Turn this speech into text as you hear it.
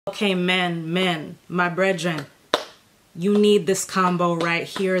Okay, men, my brethren, you need this combo right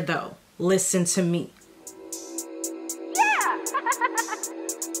here though. Listen to me. Yeah.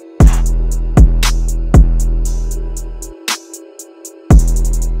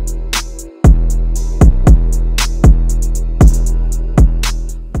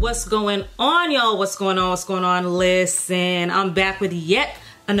 What's going on, y'all? What's going on? Listen, I'm back with yet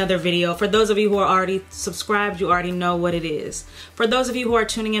another video. For those of you who are already subscribed, you already know what it is. For those of you who are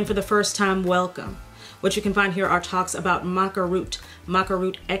tuning in for the first time, welcome. What you can find here are talks about maca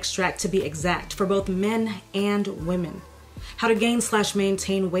root extract to be exact, for both men and women. How to gain /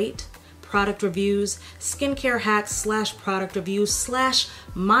 maintain weight, product reviews, skincare hacks / product reviews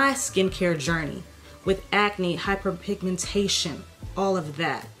 / my skincare journey with acne, hyperpigmentation, all of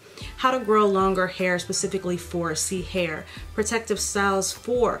that. How to grow longer hair, specifically 4C hair, protective styles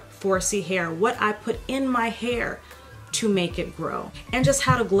for 4C hair, what I put in my hair to make it grow, and just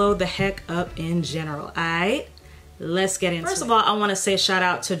how to glow the heck up in general. All right, let's get into it. First of all, I want to say shout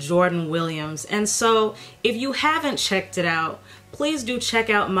out to Jordan Williams. And so if you haven't checked it out, please do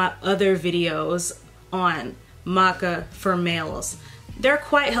check out my other videos on maca for males. They're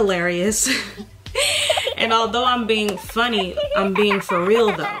quite hilarious. And although I'm being funny, I'm being for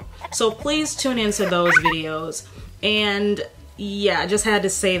real though. So please tune into those videos. And yeah, I just had to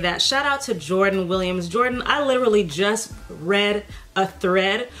say that. Shout out to Jordan Williams. Jordan, I literally just read a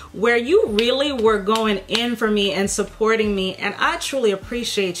thread where you really were going in for me and supporting me, and I truly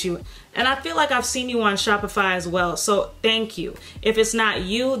appreciate you. And I feel like I've seen you on Shopify as well, so thank you. If it's not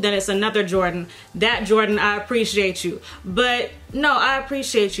you, then it's another Jordan. That Jordan, I appreciate you. But no, I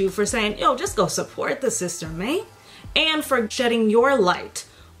appreciate you for saying, yo, just go support the sister, man. And for shedding your light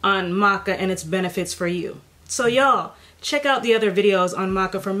on maca and its benefits for you. So y'all, check out the other videos on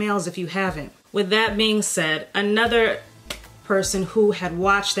maca for males if you haven't. With that being said, another person who had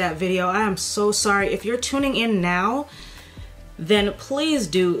watched that video, I am so sorry. If you're tuning in now, then please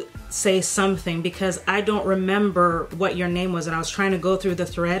do say something, because I don't remember what your name was and I was trying to go through the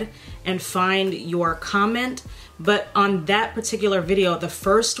thread and find your comment. But on that particular video, the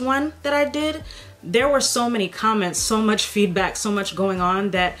first one that I did, there were so many comments, so much feedback, so much going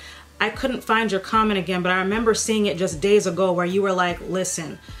on that I couldn't find your comment again. But I remember seeing it just days ago where you were like,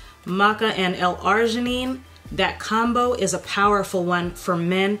 listen, Maca and L-Arginine, that combo is a powerful one for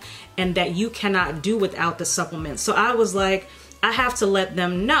men and that you cannot do without the supplement. So I was like, I have to let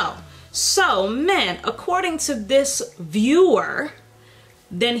them know. So men, according to this viewer,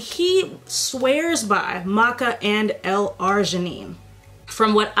 then he swears by Maca and L-Arginine.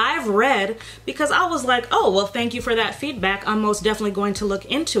 From what I've read, because I was like, oh, well, thank you for that feedback. I'm most definitely going to look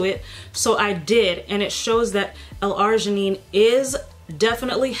into it. So I did, and it shows that L-Arginine is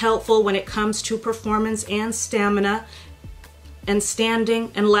definitely helpful when it comes to performance and stamina and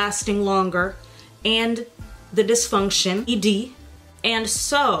standing and lasting longer and the dysfunction, ED. And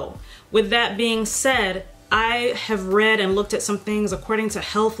so with that being said, I have read and looked at some things according to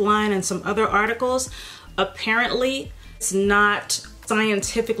Healthline and some other articles. Apparently it's not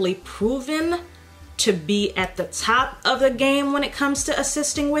scientifically proven to be at the top of the game when it comes to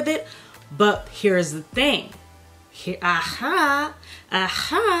assisting with it. But here's the thing.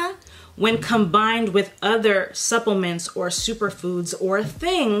 When combined with other supplements or superfoods or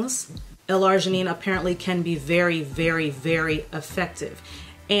things, L-Arginine apparently can be very, very, very effective.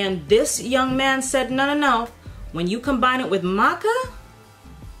 And this young man said, no. When you combine it with maca,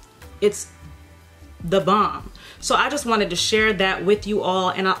 it's the bomb. So I just wanted to share that with you all.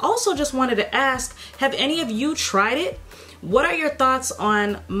 And I also just wanted to ask, have any of you tried it? What are your thoughts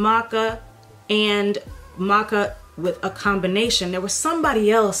on maca and maca with a combination? There was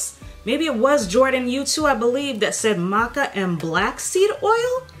somebody else, maybe it was Jordan, you too, I believe, that said maca and black seed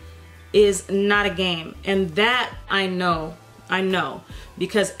oil is not a game. And that I know,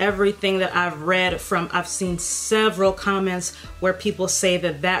 because everything that I've read from, I've seen several comments where people say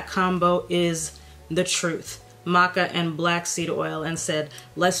that that combo is the truth, maca and black seed oil, and said,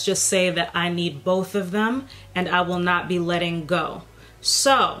 let's just say that I need both of them and I will not be letting go.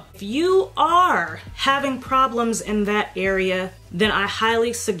 So if you are having problems in that area, then I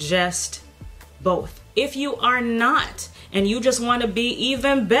highly suggest both. If you are not, and you just want to be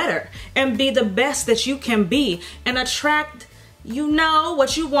even better and be the best that you can be and attract, you know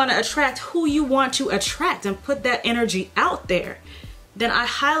what you want to attract, who you want to attract, and put that energy out there, then I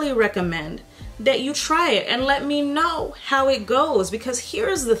highly recommend that you try it and let me know how it goes. Because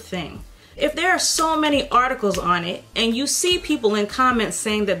here's the thing. If there are so many articles on it and you see people in comments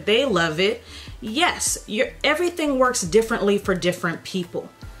saying that they love it, yes, everything works differently for different people.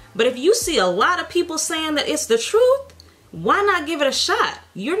 But if you see a lot of people saying that it's the truth, why not give it a shot?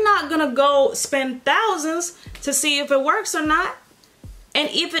 You're not gonna go spend thousands to see if it works or not. And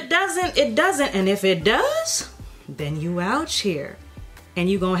if it doesn't, it doesn't. And if it does, then you out here. And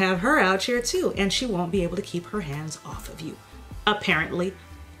you gonna have her out here too. And she won't be able to keep her hands off of you. Apparently,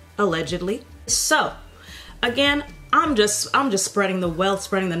 allegedly. So, again, I'm just spreading the wealth,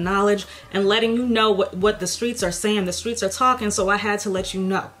 spreading the knowledge, and letting you know what the streets are saying. The streets are talking, so I had to let you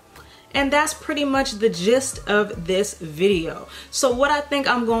know. And that's pretty much the gist of this video. So what I think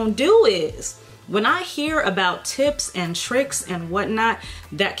I'm gonna do is, when I hear about tips and tricks and whatnot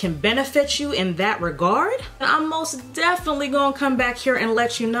that can benefit you in that regard, I'm most definitely gonna come back here and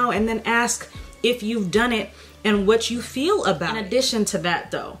let you know, and then ask if you've done it and what you feel about it. In addition to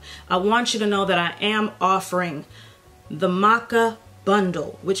that though, I want you to know that I am offering the Maca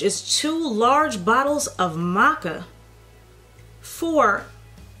bundle, which is 2 large bottles of Maca for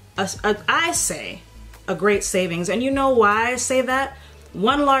I say a great savings. And you know why I say that?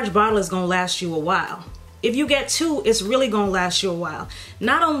 1 large bottle is gonna last you a while. If you get 2, it's really gonna last you a while.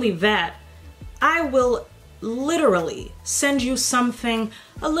 Not only that, I will literally send you something,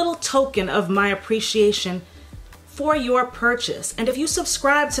 a little token of my appreciation for your purchase. And if you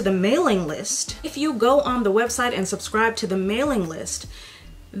subscribe to the mailing list, if you go on the website and subscribe to the mailing list,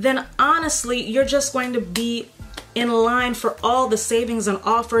 then honestly, you're just going to be in line for all the savings and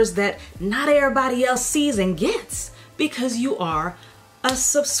offers that not everybody else sees and gets, because you are a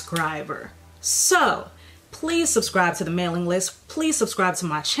subscriber. So please subscribe to the mailing list. Please subscribe to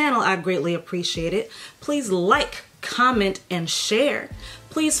my channel. I greatly appreciate it. Please like, comment, and share.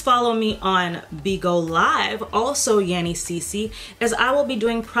 Please follow me on BIGOLIVE, also YanniCeecee, as I will be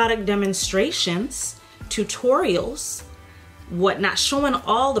doing product demonstrations, tutorials, whatnot, showing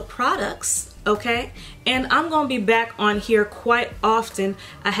all the products. Okay, and I'm gonna be back on here quite often.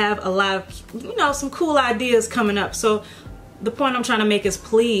 I have a lot of, some cool ideas coming up. So the point I'm trying to make is,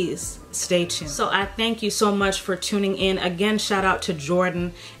 please stay tuned. So I thank you so much for tuning in. Again, shout out to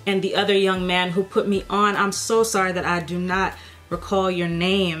Jordan and the other young man who put me on. I'm so sorry that I do not recall your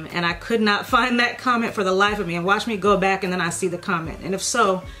name, and I could not find that comment for the life of me. And watch me go back and then I see the comment. And if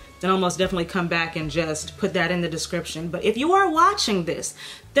so, then I'll most definitely come back and just put that in the description. But if you are watching this,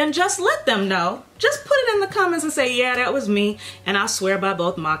 then just let them know. Just put it in the comments and say, yeah, that was me. And I swear by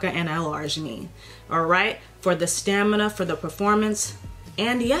both Maca and L-Arginine. All right? For the stamina, for the performance,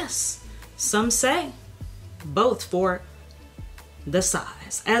 and yes, some say both for the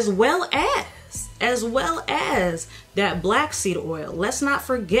size, as well as that black seed oil. Let's not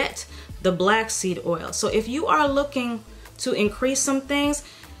forget the black seed oil. So if you are looking to increase some things,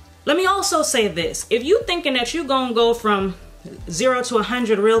 let me also say this. If you thinking that you're gonna go from 0 to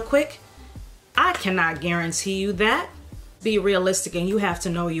 100 real quick, I cannot guarantee you that. Be realistic, and you have to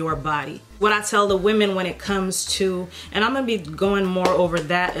know your body. What I tell the women when it comes to, and I'm gonna be going more over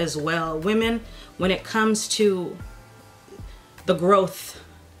that as well. Women, when it comes to the growth,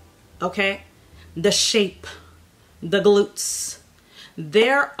 okay? The shape, the glutes.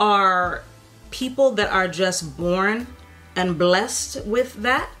 There are people that are just born and blessed with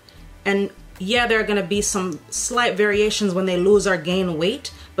that. And yeah, there are gonna be some slight variations when they lose or gain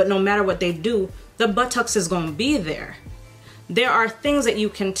weight, but no matter what they do, the buttocks is gonna be there. There are things that you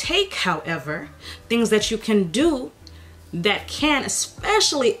can take, however, things that you can do that can,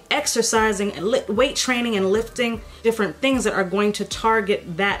 especially exercising, weight training and lifting, different things that are going to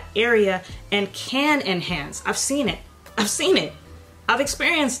target that area and can enhance. I've seen it. I've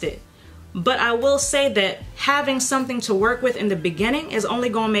experienced it. But I will say that having something to work with in the beginning is only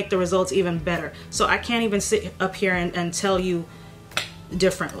going to make the results even better. So I can't even sit up here and tell you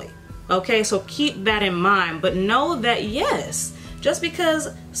differently. Okay, so keep that in mind. But know that yes, just because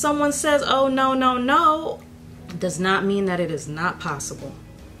someone says, oh, no, no, no, does not mean that it is not possible.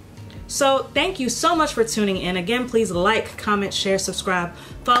 So thank you so much for tuning in. Again, please like, comment, share, subscribe.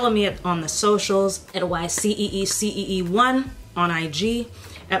 Follow me on the socials at YCEECEE1 on IG,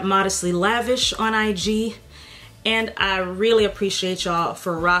 at Modestly Lavish on IG. And I really appreciate y'all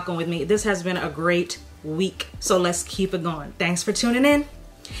for rocking with me. This has been a great week. So let's keep it going. Thanks for tuning in.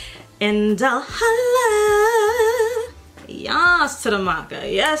 And I'll holla. Yes to the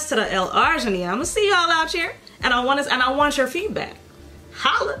Maca. Yes to the L-Arginine. I'm gonna see y'all out here. And I want your feedback.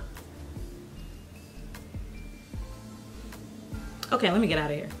 Holla. Okay, let me get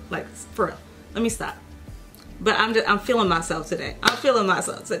out of here. Like, for real. Let me stop. But I'm feeling myself today. I'm feeling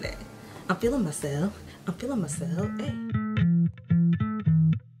myself. Hey.